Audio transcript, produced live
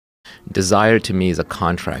Desire to me is a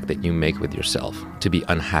contract that you make with yourself to be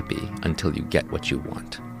unhappy until you get what you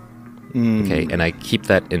want. Okay, and I keep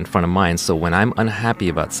that in front of mind. So when I'm unhappy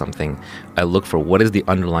about something, I look for what is the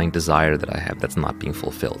underlying desire that I have that's not being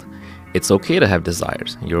fulfilled. It's okay to have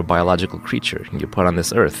desires. You're a biological creature. You're put on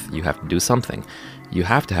this earth. You have to do something. You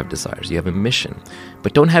have to have desires. You have a mission.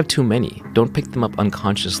 But don't have too many. Don't pick them up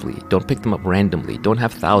unconsciously. Don't pick them up randomly. Don't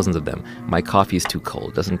have thousands of them. My coffee is too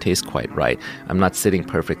cold. Doesn't taste quite right. I'm not sitting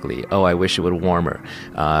perfectly. Oh, I wish it were warmer.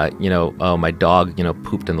 Oh, my dog,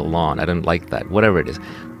 pooped in the lawn. I didn't like that. Whatever it is.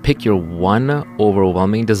 Pick your one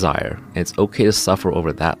overwhelming desire, and it's okay to suffer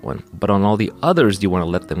over that one. But on all the others, you want to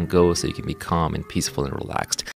let them go so you can be calm and peaceful and relaxed.